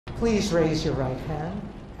Please raise your right hand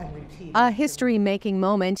and repeat. A history-making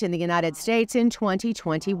moment in the United States in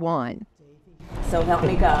 2021. So help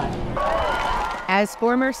me God. As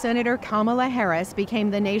former Senator Kamala Harris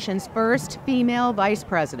became the nation's first female vice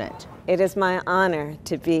president. It is my honor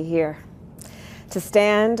to be here, to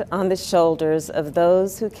stand on the shoulders of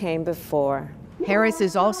those who came before. Harris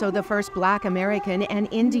is also the first Black American and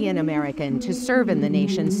Indian American to serve in the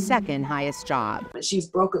nation's second highest job. She's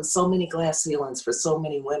broken so many glass ceilings for so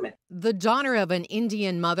many women. The daughter of an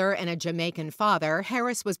Indian mother and a Jamaican father,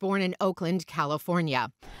 Harris was born in Oakland,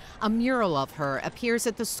 California. A mural of her appears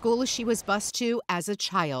at the school she was bused to as a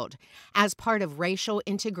child, as part of racial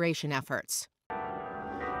integration efforts.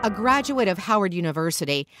 A graduate of Howard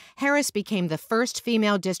University, Harris became the first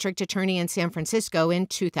female district attorney in San Francisco in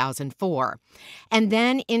 2004. And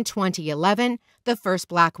then in 2011, the first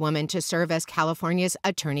Black woman to serve as California's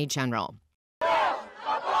Attorney General.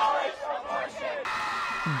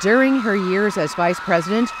 During her years as vice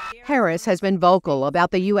president, Harris has been vocal about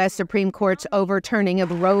the U.S. Supreme Court's overturning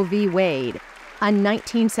of Roe v. Wade, a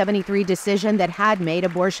 1973 decision that had made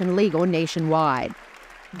abortion legal nationwide.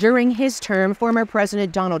 During his term, former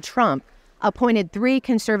President Donald Trump appointed 3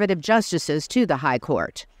 conservative justices to the High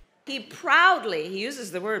Court. He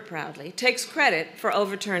uses the word proudly, takes credit for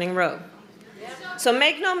overturning Roe. So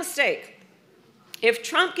make no mistake, if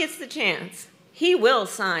Trump gets the chance, he will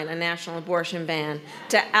sign a national abortion ban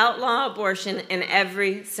to outlaw abortion in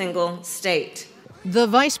every single state. The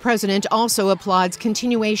vice president also applauds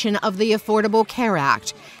continuation of the Affordable Care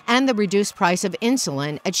Act and the reduced price of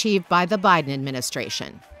insulin achieved by the Biden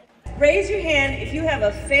administration. Raise your hand if you have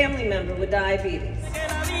a family member with diabetes.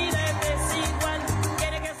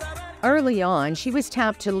 Early on, she was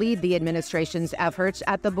tapped to lead the administration's efforts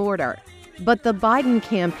at the border. But the Biden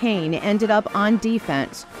campaign ended up on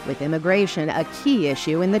defense, with immigration a key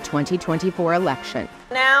issue in the 2024 election.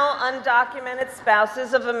 Now, undocumented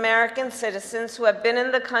spouses of American citizens who have been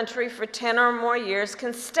in the country for 10 or more years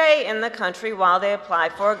can stay in the country while they apply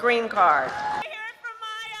for a green card.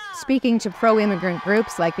 Speaking to pro-immigrant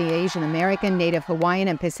groups like the Asian American, Native Hawaiian,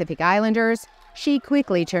 and Pacific Islanders, she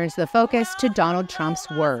quickly turns the focus to Donald Trump's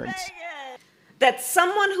words. That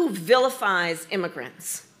someone who vilifies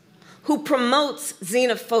immigrants, who promotes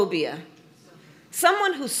xenophobia,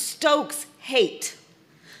 someone who stokes hate,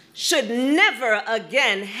 should never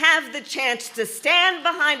again have the chance to stand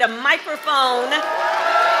behind a microphone and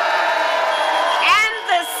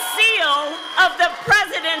the seal of the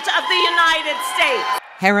President of the United States.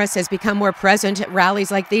 Harris has become more present at rallies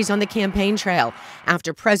like these on the campaign trail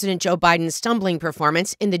after President Joe Biden's stumbling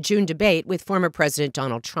performance in the June debate with former President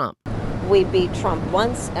Donald Trump. We beat Trump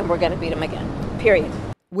once, and we're going to beat him again, period.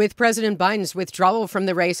 With President Biden's withdrawal from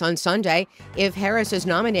the race on Sunday, if Harris is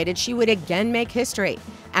nominated, she would again make history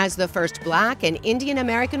as the first Black and Indian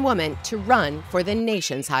American woman to run for the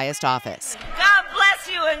nation's highest office. God bless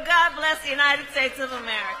you, and God bless the United States of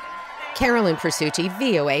America. Carolyn, Presutti,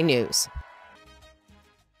 VOA News.